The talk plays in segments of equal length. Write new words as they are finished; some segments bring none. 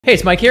Hey,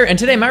 it's Mike here, and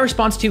today my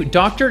response to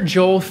Dr.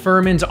 Joel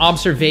Fuhrman's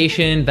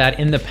observation that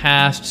in the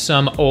past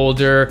some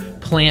older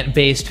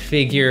plant-based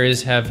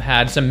figures have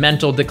had some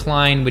mental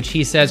decline, which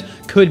he says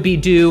could be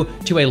due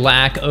to a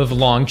lack of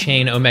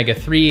long-chain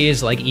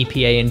omega-3s like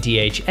EPA and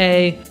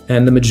DHA.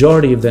 And the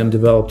majority of them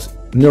developed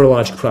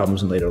neurologic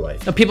problems in later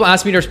life. Now, people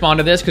ask me to respond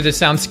to this because it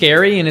sounds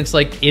scary, and it's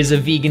like, is a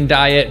vegan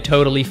diet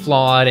totally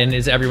flawed, and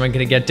is everyone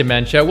going to get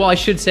dementia? Well, I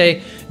should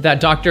say that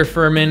Dr.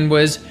 Fuhrman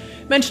was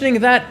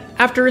mentioning that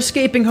after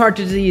escaping heart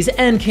disease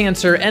and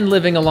cancer and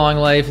living a long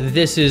life,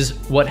 this is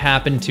what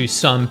happened to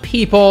some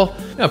people.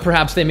 Now,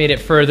 perhaps they made it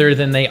further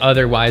than they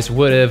otherwise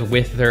would have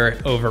with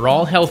their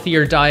overall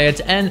healthier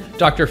diets, and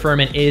Dr.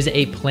 Fuhrman is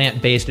a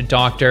plant-based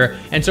doctor.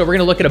 And so we're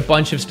gonna look at a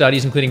bunch of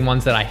studies, including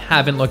ones that I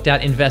haven't looked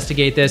at,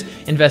 investigate this,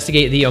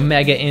 investigate the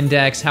Omega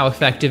index, how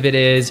effective it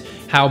is,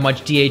 how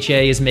much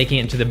DHA is making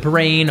it into the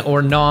brain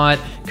or not,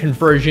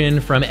 conversion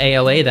from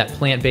ALA, that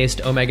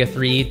plant-based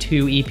omega-3,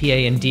 to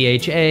EPA and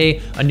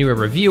DHA, a newer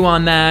review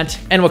on that.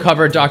 And we'll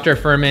cover Dr.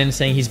 Fuhrman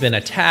saying he's been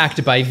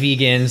attacked by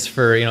vegans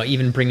for,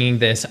 even bringing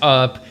this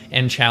up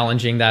and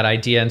challenging that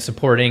idea and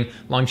supporting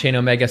long-chain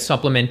omega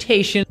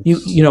supplementation.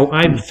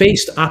 I've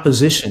faced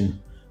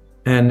opposition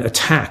and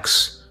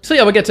attacks. So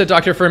yeah, we'll get to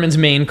Dr. Fuhrman's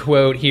main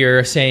quote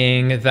here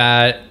saying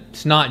that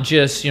it's not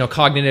just,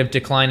 cognitive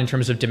decline in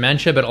terms of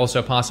dementia, but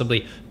also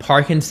possibly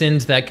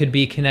Parkinson's that could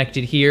be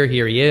connected here.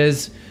 Here he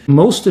is.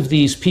 Most of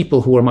these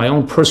people who are my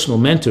own personal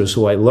mentors,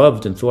 who I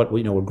loved and thought,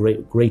 were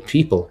great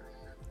people,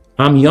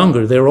 I'm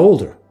younger, they're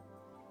older.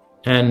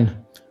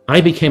 And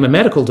I became a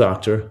medical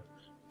doctor,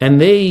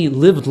 and they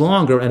lived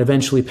longer and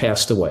eventually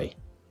passed away.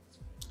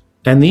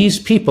 And these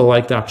people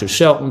like Dr.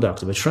 Shelton,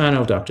 Dr.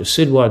 Vetrano, Dr.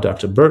 Sidwa,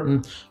 Dr.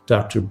 Burton,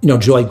 Dr.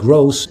 Joy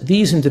Gross,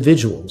 these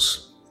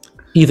individuals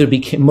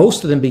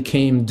most of them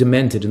became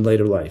demented in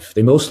later life.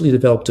 They mostly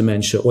developed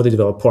dementia or they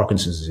developed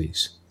Parkinson's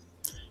disease.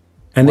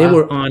 And They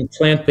were on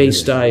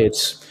plant-based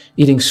diets,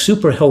 eating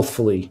super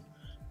healthfully,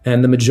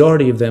 and the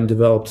majority of them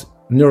developed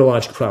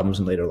neurologic problems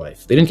in later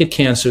life. They didn't get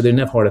cancer, they didn't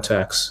have heart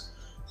attacks,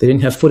 they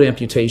didn't have foot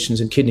amputations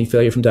and kidney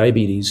failure from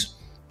diabetes,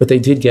 but they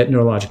did get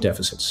neurologic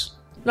deficits.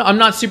 No, I'm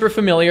not super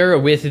familiar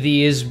with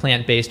these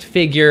plant-based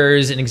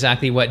figures and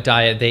exactly what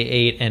diet they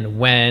ate and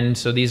when,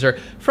 so these are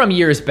from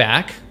years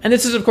back. And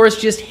this is, of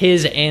course, just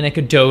his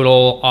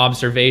anecdotal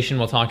observation.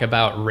 We'll talk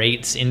about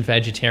rates in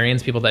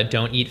vegetarians, people that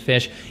don't eat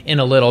fish, in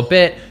a little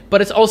bit. But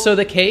it's also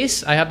the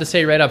case, I have to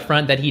say right up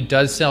front, that he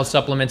does sell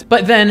supplements.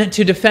 But then,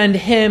 to defend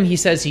him, he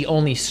says he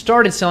only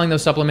started selling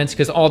those supplements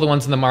because all the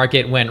ones in the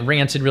market went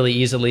rancid really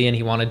easily, and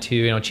he wanted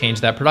to,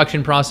 change that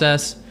production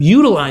process.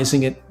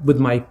 Utilizing it with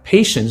my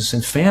patients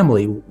and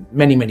family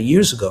many, many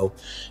years ago,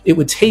 it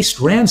would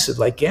taste rancid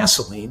like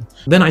gasoline.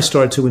 Then I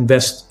started to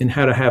invest in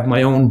how to have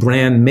my own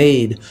brand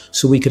made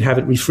so we could have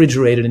it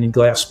refrigerated in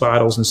glass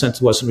bottles and sent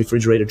to us in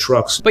refrigerated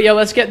trucks. But yeah,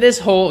 let's get this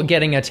whole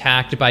getting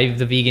attacked by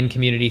the vegan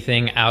community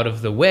thing out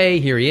of the way.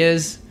 Here he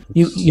is.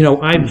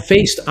 I've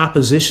faced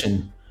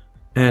opposition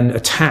and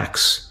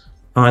attacks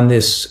on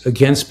this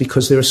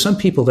because there are some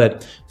people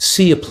that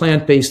see a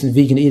plant-based and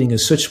vegan eating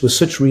with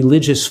such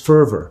religious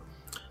fervor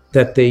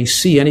that they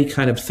see any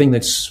kind of thing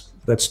that's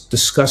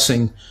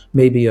discussing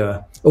maybe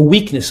a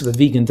weakness of the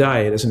vegan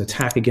diet as an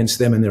attack against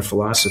them and their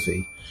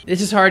philosophy. This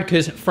is hard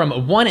because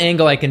from one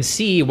angle, I can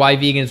see why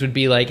vegans would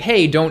be like,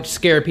 hey, don't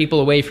scare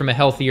people away from a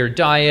healthier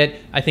diet.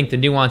 I think the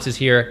nuances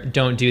here,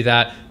 don't do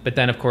that. But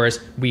then, of course,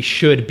 we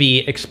should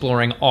be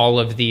exploring all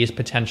of these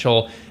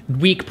potential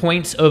weak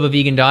points of a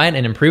vegan diet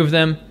and improve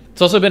them.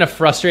 It's also been a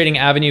frustrating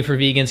avenue for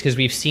vegans because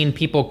we've seen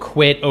people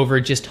quit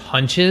over just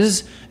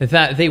hunches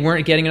that they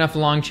weren't getting enough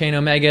long-chain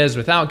omegas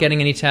without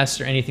getting any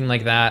tests or anything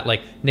like that,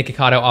 like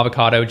Nikocado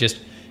Avocado just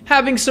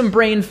having some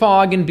brain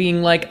fog and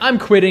being like, I'm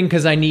quitting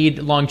because I need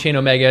long-chain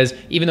omegas,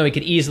 even though he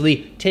could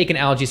easily take an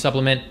algae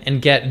supplement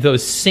and get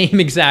those same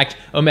exact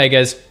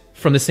omegas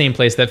from the same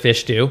place that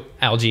fish do,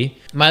 algae.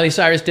 Miley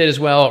Cyrus did as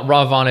well,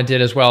 Ravana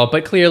did as well,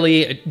 but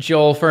clearly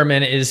Joel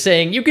Fuhrman is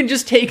saying you can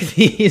just take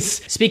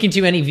these. Speaking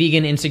to any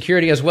vegan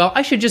insecurity as well,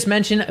 I should just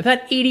mention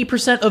that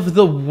 80% of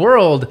the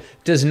world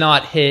does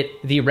not hit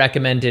the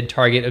recommended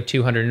target of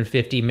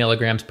 250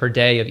 milligrams per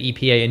day of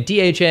EPA and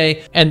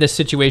DHA, and this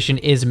situation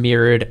is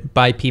mirrored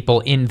by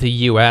people in the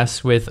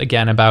US with,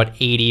 again, about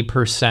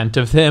 80%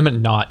 of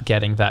them not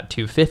getting that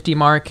 250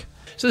 mark.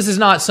 So this is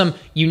not some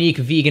unique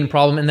vegan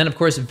problem. And then, of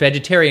course,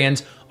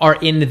 vegetarians are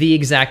in the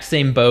exact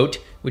same boat,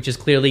 which is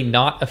clearly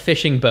not a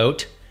fishing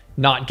boat,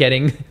 not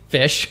getting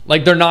fish.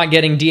 Like, they're not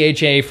getting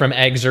DHA from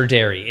eggs or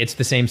dairy. It's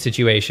the same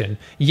situation.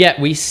 Yet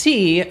we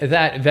see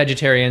that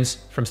vegetarians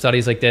from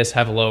studies like this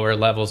have lower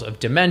levels of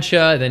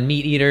dementia than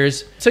meat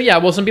eaters. So yeah,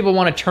 well, some people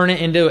want to turn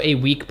it into a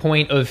weak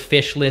point of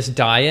fishless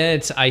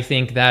diets. I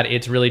think that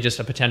it's really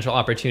just a potential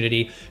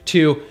opportunity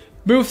to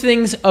move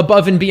things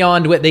above and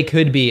beyond what they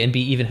could be and be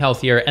even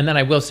healthier. And then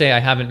I will say I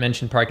haven't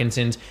mentioned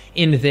Parkinson's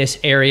in this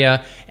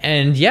area.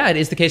 And yeah, it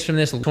is the case from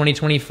this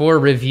 2024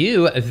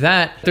 review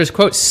that there's,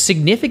 quote,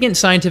 significant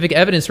scientific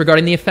evidence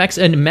regarding the effects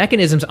and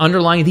mechanisms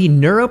underlying the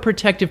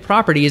neuroprotective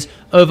properties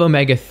of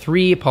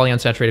omega-3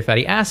 polyunsaturated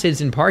fatty acids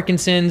in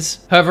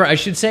Parkinson's. However, I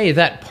should say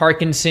that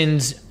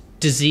Parkinson's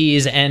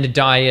disease and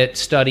diet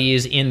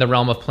studies in the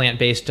realm of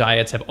plant-based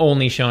diets have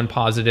only shown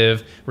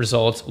positive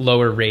results,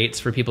 lower rates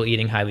for people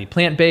eating highly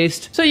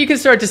plant-based. So you can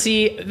start to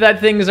see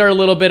that things are a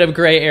little bit of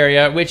gray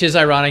area, which is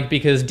ironic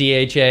because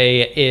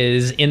DHA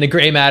is in the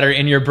gray matter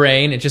in your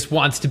brain. It just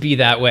wants to be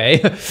that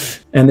way.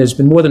 And there's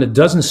been more than a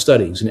dozen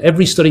studies, and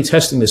every study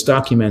testing this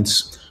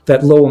documents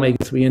that low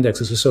omega-3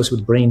 index is associated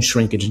with brain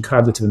shrinkage and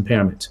cognitive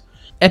impairment.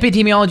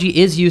 Epidemiology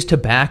is used to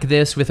back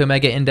this with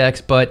omega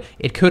index, but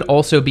it could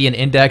also be an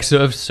index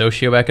of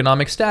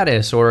socioeconomic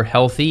status or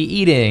healthy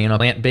eating,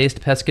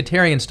 plant-based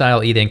pescatarian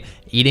style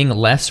eating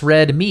less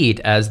red meat,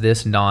 as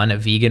this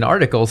non-vegan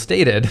article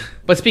stated.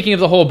 But speaking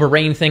of the whole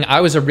brain thing, I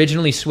was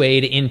originally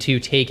swayed into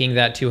taking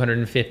that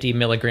 250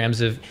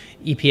 milligrams of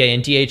EPA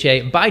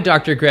and DHA by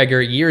Dr.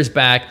 Greger years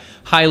back,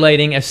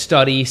 highlighting a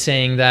study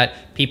saying that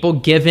people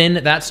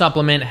given that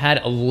supplement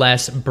had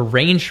less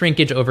brain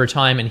shrinkage over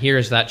time. And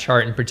here's that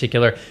chart in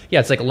particular. Yeah,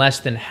 it's like less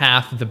than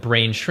half the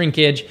brain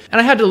shrinkage. And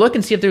I had to look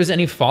and see if there was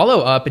any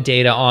follow-up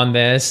data on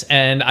this.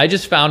 And I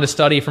just found a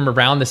study from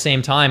around the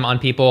same time on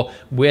people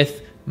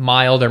with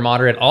mild or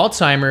moderate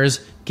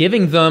Alzheimer's,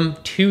 giving them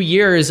 2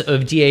 years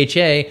of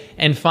DHA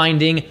and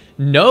finding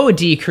no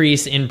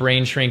decrease in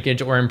brain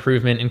shrinkage or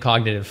improvement in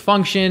cognitive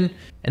function.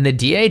 And the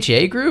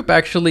DHA group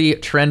actually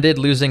trended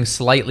losing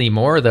slightly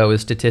more, though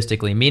is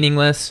statistically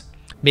meaningless.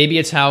 Maybe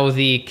it's how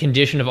the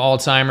condition of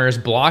Alzheimer's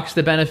blocks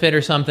the benefit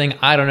or something.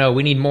 I don't know.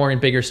 We need more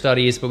and bigger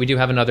studies, but we do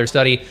have another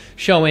study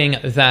showing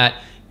that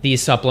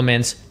these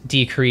supplements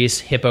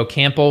decrease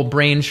hippocampal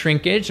brain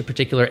shrinkage, a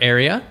particular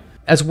area,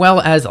 as well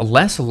as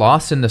less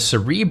loss in the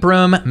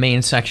cerebrum,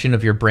 main section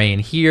of your brain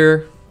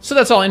here. So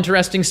that's all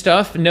interesting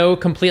stuff. No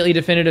completely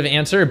definitive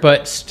answer,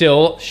 but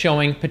still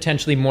showing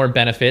potentially more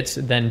benefits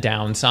than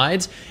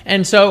downsides.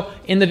 And so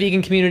in the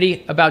vegan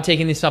community about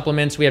taking these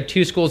supplements, we have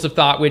two schools of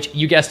thought, which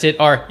you guessed it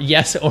are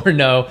yes or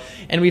no.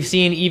 And we've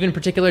seen even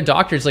particular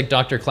doctors like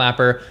Dr.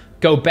 Clapper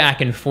go back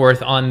and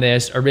forth on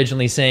this,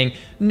 originally saying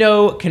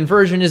no,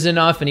 conversion is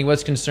enough, and he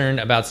was concerned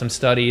about some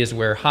studies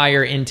where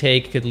higher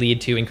intake could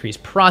lead to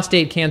increased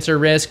prostate cancer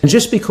risk. And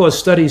just because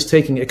studies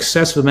taking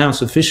excessive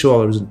amounts of fish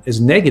oil is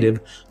negative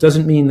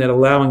doesn't mean that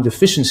allowing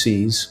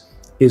deficiencies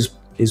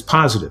is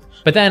positive.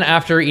 But then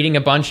after eating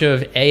a bunch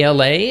of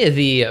ALA,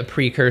 the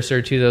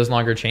precursor to those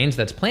longer chains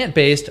that's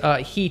plant-based,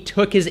 he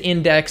took his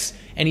index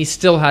and he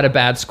still had a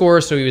bad score.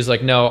 So he was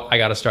like, no, I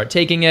got to start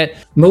taking it.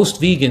 Most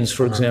vegans,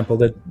 for example,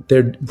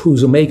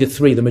 whose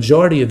omega-3, the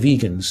majority of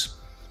vegans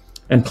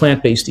and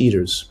plant-based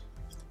eaters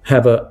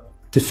have a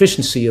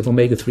deficiency of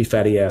omega-3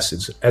 fatty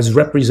acids as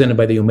represented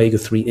by the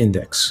omega-3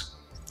 index.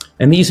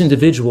 And these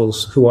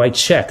individuals who I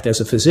checked as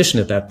a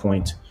physician at that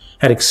point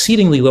had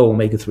exceedingly low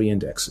omega-3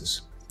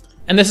 indexes.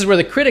 And this is where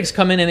the critics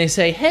come in and they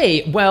say,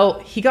 hey, well,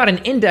 he got an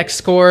index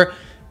score.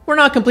 We're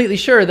not completely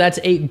sure that's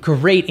a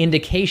great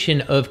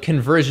indication of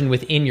conversion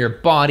within your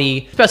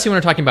body, especially when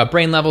we're talking about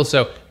brain levels.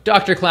 So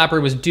Dr.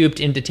 Clapper was duped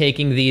into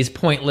taking these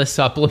pointless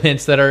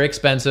supplements that are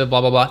expensive,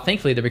 blah, blah, blah.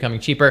 Thankfully, they're becoming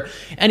cheaper.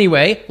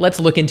 Anyway, let's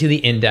look into the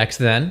index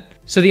then.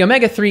 So the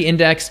omega-3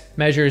 index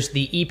measures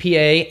the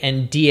EPA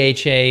and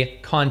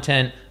DHA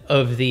content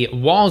of the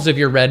walls of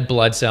your red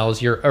blood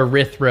cells, your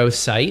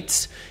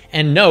erythrocytes.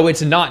 And no,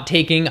 it's not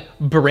taking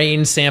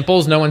brain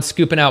samples. No one's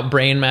scooping out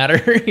brain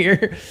matter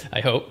here,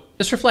 I hope.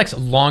 This reflects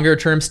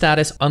longer-term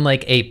status,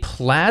 unlike a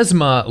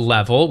plasma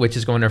level, which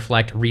is going to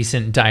reflect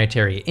recent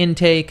dietary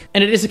intake.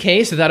 And it is the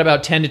case that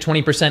about 10 to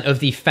 20% of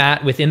the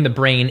fat within the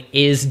brain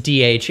is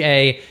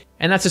DHA,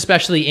 and that's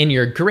especially in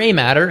your gray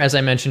matter, as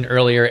I mentioned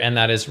earlier, and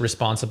that is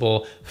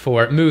responsible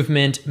for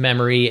movement,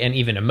 memory, and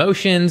even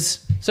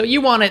emotions. So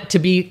you want it to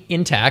be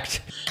intact.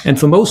 And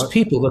for most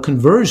people, the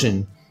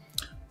conversion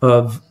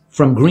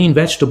from green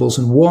vegetables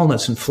and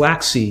walnuts and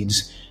flax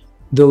seeds,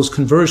 those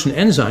conversion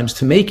enzymes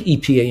to make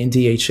EPA and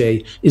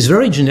DHA is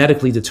very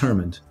genetically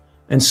determined.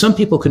 And some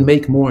people can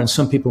make more and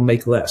some people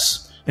make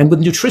less. And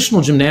with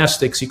nutritional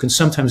gymnastics, you can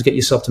sometimes get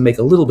yourself to make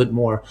a little bit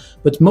more,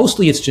 but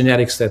mostly it's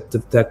genetics that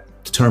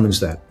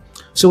determines that.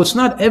 So it's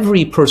not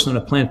every person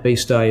on a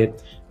plant-based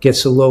diet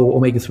gets a low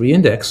omega-3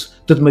 index,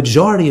 but the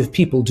majority of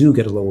people do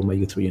get a low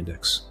omega-3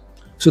 index.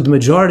 So the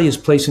majority is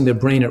placing their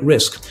brain at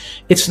risk.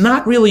 It's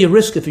not really a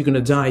risk if you're going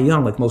to die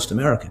young like most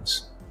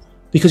Americans,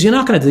 because you're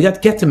not going to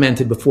get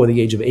demented before the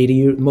age of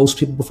 80, most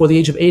people before the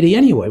age of 80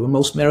 anyway, when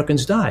most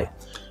Americans die.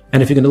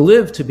 And if you're going to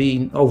live to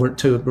be over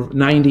to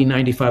 90,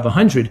 95,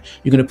 100,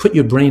 you're going to put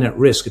your brain at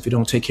risk if you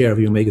don't take care of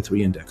your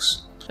omega-3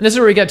 index. And this is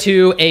where we get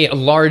to a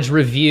large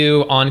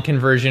review on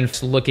conversion,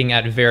 looking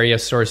at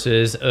various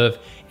sources of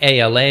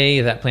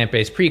ALA, that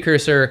plant-based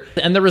precursor,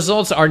 and the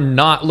results are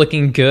not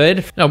looking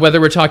good. Now, whether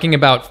we're talking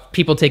about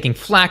people taking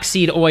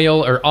flaxseed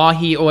oil or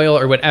ahi oil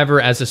or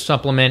whatever as a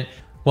supplement,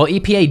 Well,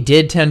 EPA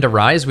did tend to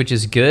rise, which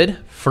is good.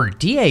 For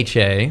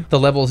DHA, the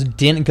levels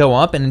didn't go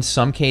up and in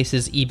some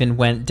cases even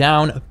went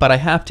down, but I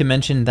have to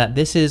mention that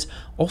this is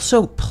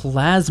also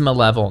plasma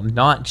level,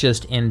 not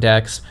just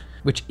index,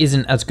 which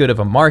isn't as good of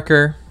a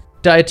marker.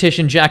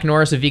 Dietitian Jack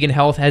Norris of Vegan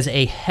Health has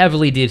a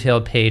heavily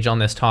detailed page on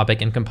this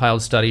topic and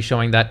compiled study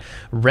showing that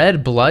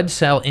red blood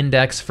cell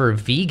index for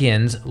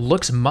vegans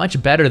looks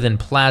much better than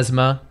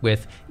plasma,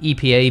 with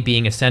EPA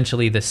being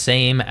essentially the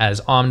same as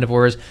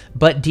omnivores,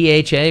 but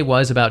DHA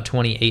was about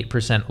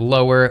 28%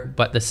 lower,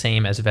 but the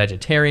same as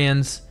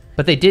vegetarians.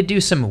 But they did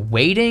do some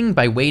weighting.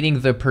 By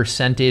weighting the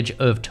percentage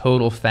of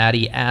total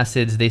fatty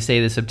acids, they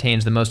say this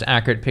obtains the most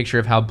accurate picture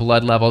of how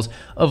blood levels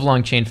of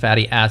long-chain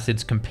fatty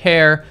acids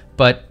compare,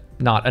 but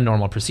not a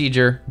normal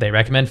procedure. They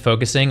recommend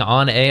focusing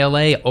on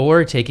ALA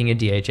or taking a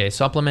DHA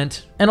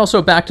supplement. And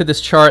also back to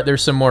this chart,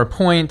 there's some more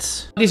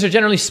points. These are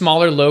generally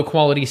smaller, low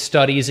quality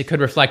studies. It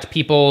could reflect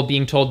people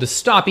being told to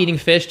stop eating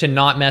fish, to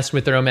not mess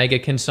with their omega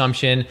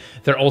consumption.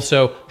 They're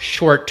also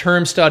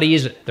short-term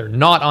studies. They're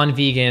not on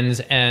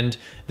vegans. And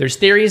there's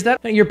theories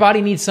that your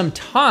body needs some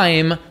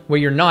time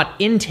where you're not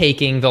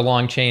intaking the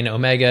long-chain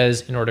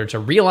omegas in order to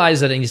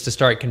realize that it needs to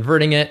start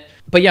converting it.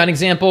 But yeah, an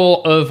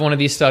example of one of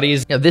these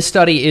studies, this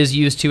study is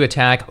used to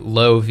attack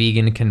low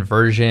vegan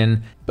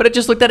conversion, but it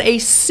just looked at a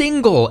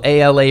single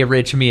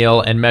ALA-rich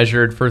meal and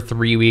measured for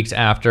 3 weeks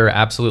after,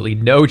 absolutely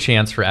no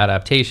chance for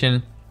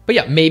adaptation. But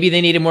yeah, maybe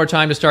they needed more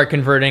time to start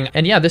converting.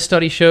 And yeah, this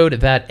study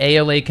showed that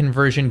ALA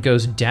conversion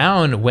goes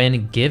down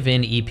when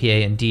given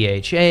EPA and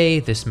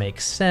DHA. This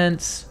makes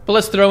sense. But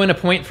let's throw in a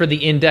point for the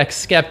index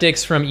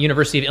skeptics from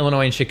University of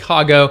Illinois in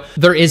Chicago.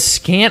 There is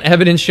scant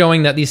evidence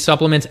showing that these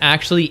supplements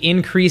actually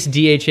increase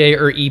DHA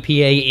or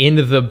EPA in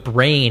the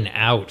brain.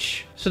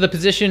 Ouch. So the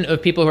position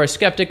of people who are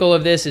skeptical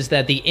of this is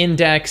that the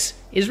index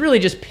is really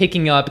just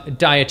picking up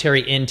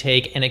dietary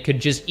intake, and it could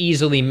just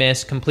easily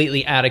miss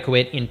completely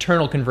adequate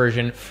internal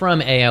conversion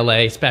from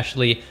ALA,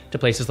 especially to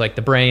places like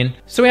the brain.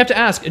 So we have to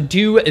ask,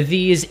 do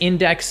these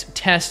index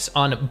tests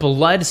on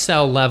blood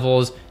cell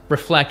levels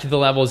reflect the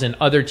levels in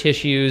other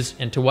tissues,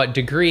 and to what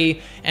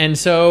degree? And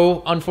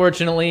so,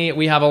 unfortunately,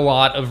 we have a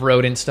lot of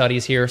rodent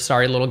studies here.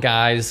 Sorry, little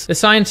guys. The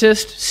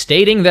scientist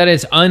stating that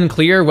it's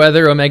unclear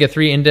whether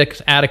omega-3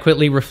 index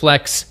adequately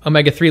reflects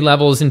omega-3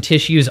 levels in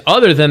tissues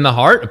other than the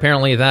heart.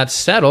 Apparently that's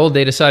settled.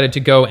 They decided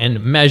to go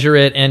and measure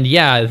it. And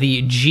yeah,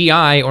 the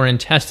GI or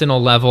intestinal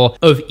level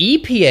of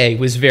EPA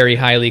was very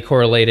highly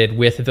correlated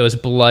with those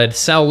blood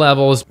cell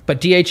levels.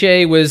 But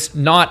DHA was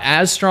not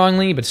as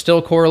strongly, but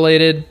still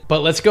correlated.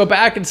 But let's go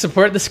back and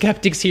support the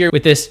skeptics here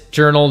with this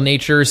journal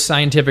Nature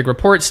scientific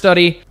report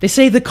study. They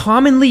say the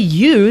commonly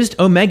used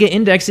omega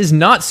index is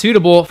not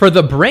suitable for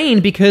the brain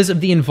because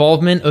of the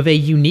involvement of a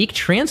unique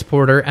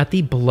transporter at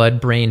the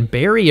blood-brain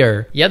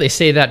barrier. Yeah, they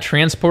say that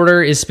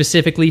transporter is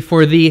specifically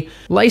for the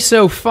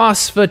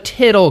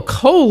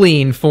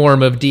lysophosphatidylcholine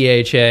form of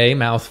DHA,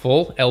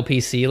 mouthful,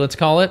 LPC, let's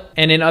call it.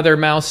 And in other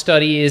mouse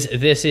studies,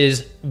 this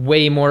is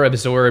way more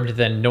absorbed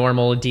than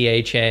normal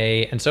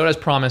DHA, and so it has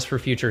promise for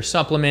future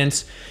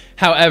supplements.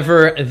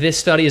 However, this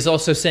study is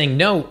also saying,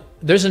 no,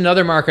 there's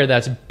another marker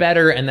that's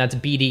better, and that's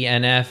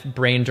BDNF,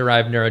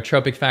 brain-derived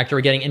neurotrophic factor.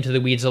 We're getting into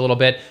the weeds a little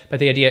bit, but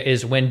the idea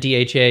is when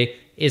DHA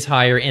is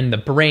higher in the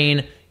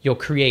brain, you'll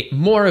create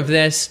more of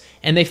this.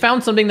 And they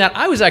found something that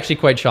I was actually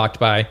quite shocked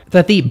by,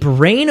 that the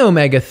brain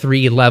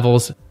omega-3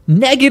 levels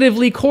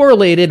negatively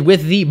correlated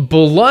with the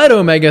blood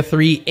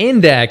omega-3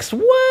 index.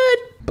 What?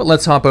 But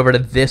let's hop over to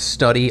this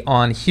study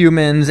on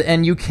humans,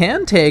 and you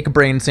can take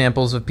brain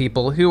samples of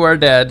people who are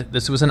dead.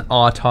 This was an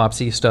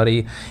autopsy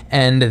study,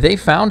 and they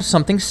found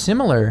something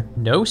similar.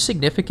 No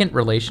significant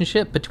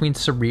relationship between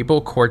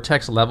cerebral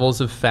cortex levels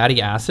of fatty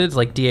acids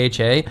like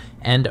DHA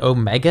and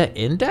omega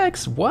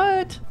index?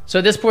 What? So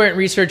at this point,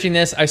 researching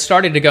this, I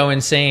started to go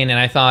insane, and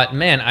I thought,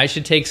 man, I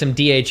should take some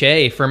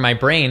DHA for my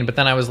brain, but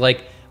then I was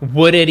like,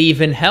 would it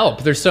even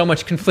help? There's so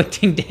much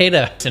conflicting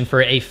data. And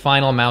for a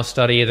final mouse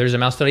study, there's a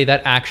mouse study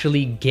that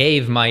actually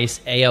gave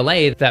mice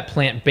ALA, that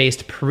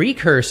plant-based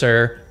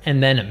precursor,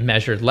 and then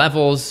measured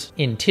levels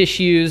in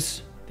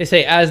tissues. They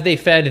say as they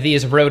fed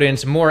these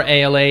rodents more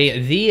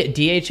ALA, the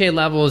DHA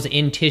levels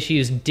in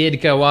tissues did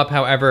go up.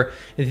 However,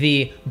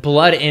 the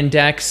blood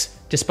index,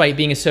 despite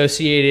being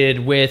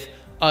associated with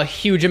a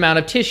huge amount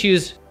of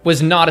tissues,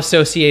 was not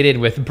associated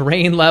with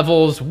brain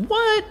levels.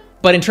 What?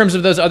 But in terms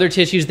of those other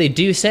tissues, they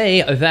do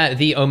say that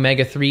the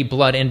omega-3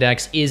 blood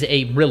index is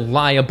a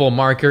reliable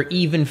marker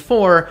even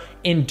for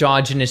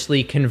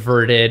endogenously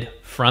converted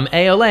from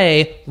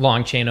ALA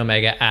long-chain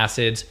omega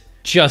acids,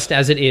 just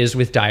as it is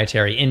with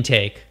dietary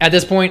intake. At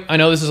this point, I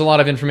know this is a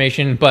lot of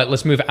information, but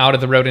let's move out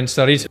of the rodent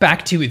studies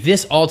back to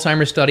this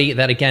Alzheimer's study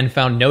that again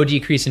found no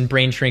decrease in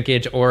brain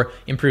shrinkage or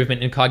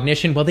improvement in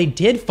cognition. Well, they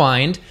did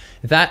find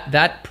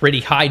that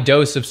pretty high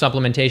dose of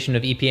supplementation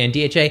of EPA and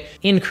DHA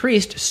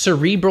increased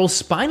cerebral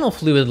spinal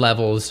fluid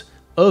levels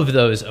of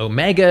those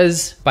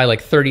omegas by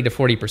like 30 to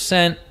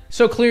 40%.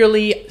 So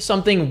clearly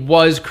something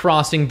was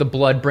crossing the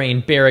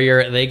blood-brain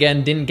barrier. They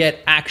again didn't get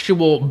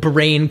actual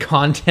brain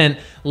content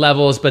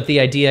levels, but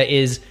the idea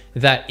is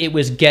that it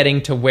was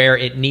getting to where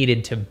it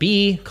needed to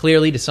be,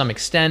 clearly to some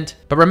extent.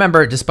 But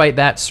remember, despite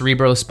that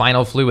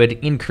cerebrospinal fluid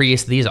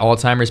increase, these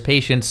Alzheimer's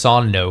patients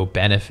saw no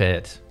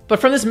benefit. But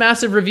from this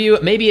massive review,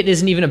 maybe it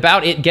isn't even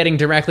about it getting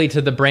directly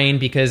to the brain,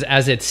 because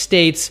as it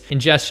states,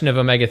 ingestion of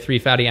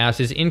omega-3 fatty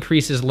acids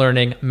increases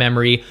learning,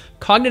 memory,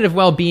 cognitive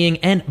well-being,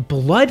 and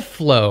blood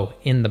flow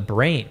in the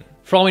brain.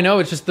 For all we know,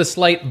 it's just the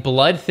slight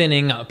blood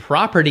thinning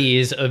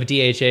properties of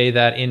DHA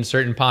that in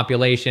certain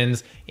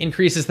populations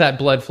increases that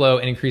blood flow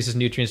and increases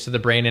nutrients to the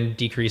brain and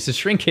decreases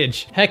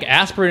shrinkage. Heck,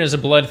 aspirin is a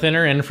blood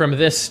thinner, and from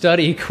this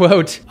study,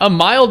 quote, "A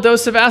mild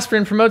dose of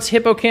aspirin promotes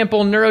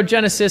hippocampal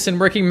neurogenesis and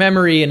working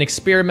memory in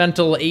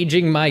experimental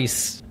aging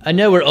mice. I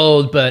know we're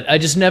old, but I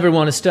just never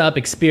want to stop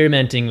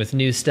experimenting with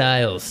new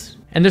styles."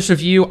 And this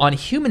review on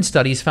human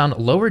studies found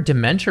lower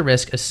dementia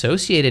risk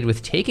associated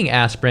with taking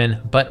aspirin,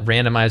 but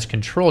randomized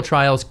control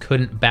trials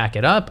couldn't back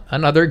it up.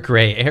 Another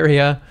gray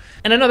area.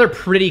 And another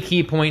pretty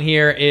key point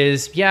here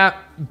is, yeah,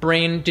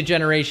 brain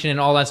degeneration and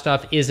all that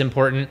stuff is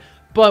important,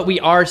 but we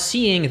are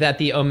seeing that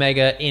the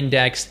omega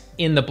index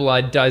in the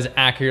blood does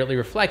accurately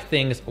reflect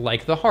things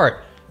like the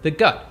heart, the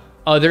gut,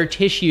 other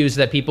tissues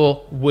that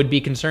people would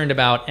be concerned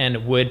about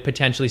and would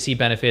potentially see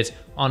benefits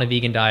on a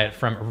vegan diet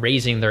from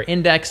raising their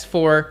index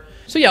for.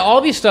 So yeah,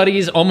 all these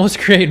studies almost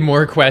create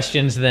more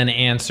questions than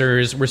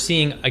answers. We're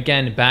seeing,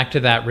 again, back to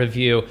that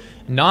review,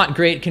 not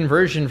great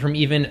conversion from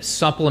even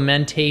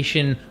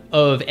supplementation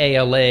of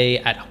ALA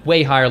at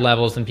way higher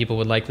levels than people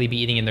would likely be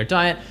eating in their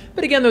diet.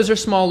 But again, those are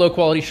small, low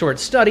quality, short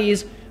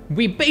studies.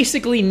 We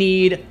basically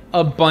need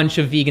a bunch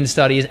of vegan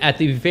studies. At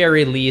the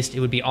very least,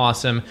 it would be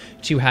awesome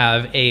to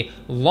have a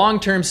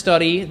long-term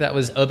study that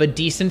was of a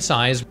decent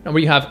size, where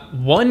you have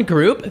one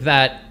group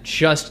that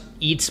just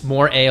eats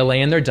more ALA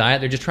in their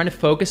diet. They're just trying to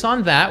focus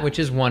on that, which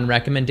is one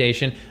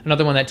recommendation.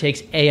 Another one that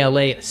takes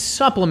ALA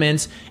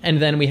supplements. And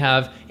then we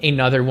have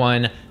another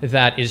one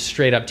that is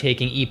straight up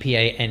taking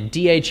EPA and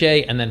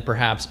DHA, and then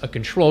perhaps a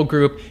control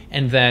group,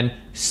 and then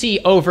see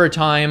over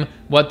time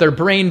what their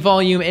brain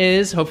volume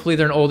is. Hopefully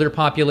they're an older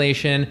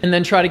population, and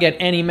then try to get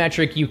any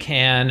metric you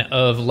can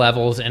of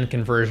levels and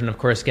conversion. Of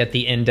course, get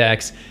the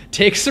index.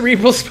 Take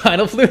cerebral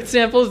spinal fluid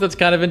samples. That's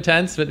kind of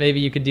intense, but maybe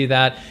you could do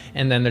that.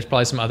 And then there's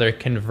probably some other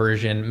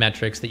conversion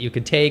metrics that you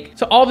could take.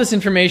 So all this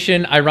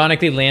information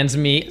ironically lands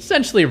me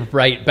essentially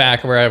right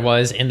back where I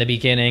was in the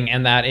beginning,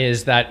 and that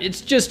is that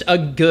it's just a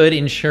good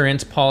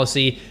insurance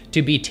policy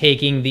to be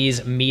taking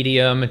these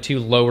medium to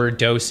lower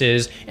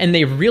doses. And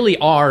they really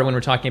are when we're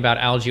talking about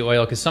algae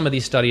oil, because some of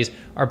these studies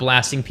are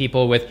blasting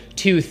people with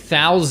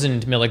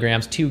 2,000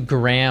 milligrams, 2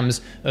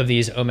 grams of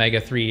these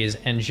omega-3s.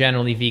 And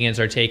generally vegans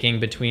are taking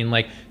between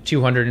like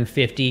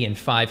 250 and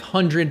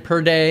 500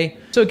 per day.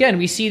 So again,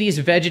 we see these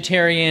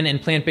vegetarian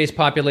and plant-based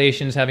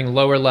populations having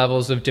lower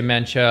levels of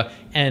dementia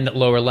and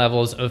lower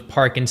levels of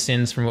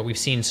Parkinson's from what we've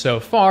seen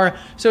so far.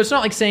 So it's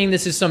not like saying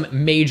this is some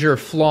major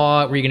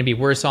flaw where you're gonna be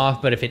worse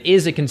off, but if it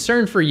is a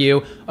concern for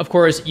you, of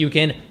course, you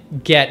can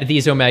get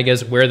these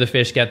omegas where the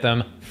fish get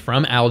them,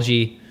 from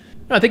algae.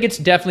 I think it's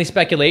definitely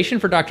speculation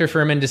for Dr.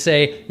 Fuhrman to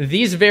say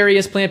these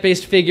various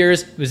plant-based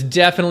figures was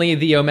definitely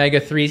the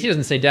omega-3s. He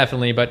doesn't say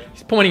definitely, but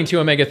he's pointing to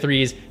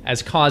omega-3s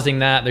as causing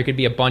that. There could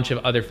be a bunch of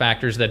other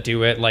factors that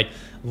do it, like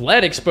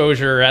lead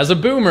exposure as a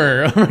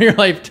boomer over your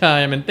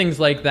lifetime and things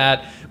like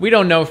that. We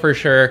don't know for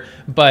sure,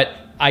 but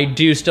I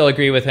do still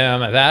agree with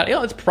him that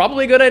it's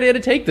probably a good idea to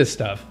take this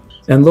stuff.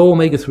 And low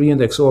omega-3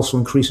 index also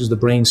increases the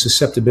brain's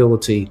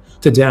susceptibility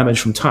to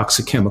damage from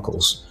toxic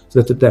chemicals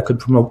that could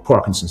promote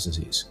Parkinson's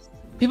disease.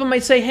 People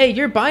might say, hey,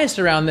 you're biased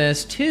around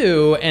this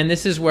too. And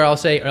this is where I'll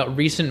say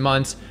recent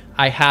months,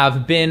 I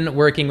have been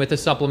working with a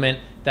supplement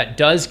that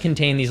does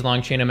contain these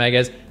long chain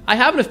omegas. I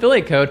have an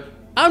affiliate code.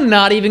 I'm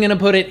not even gonna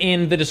put it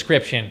in the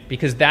description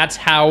because that's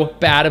how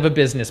bad of a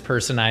business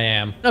person I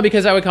am. No,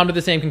 because I would come to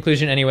the same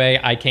conclusion anyway.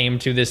 I came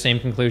to this same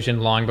conclusion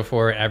long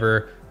before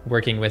ever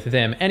working with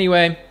them.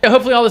 Anyway,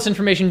 hopefully all this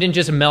information didn't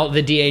just melt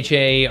the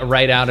DHA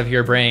right out of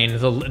your brain,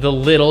 the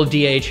little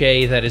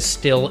DHA that is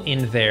still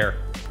in there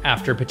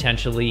after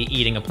potentially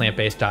eating a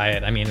plant-based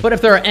diet. I mean, but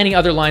if there are any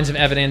other lines of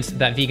evidence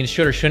that vegans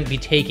should or shouldn't be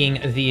taking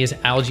these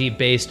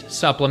algae-based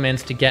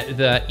supplements to get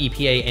the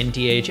EPA and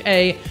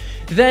DHA,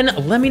 then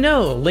let me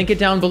know. Link it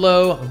down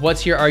below.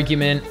 What's your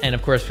argument? And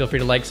of course, feel free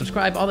to like,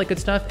 subscribe, all that good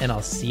stuff, and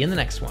I'll see you in the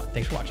next one.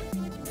 Thanks for watching.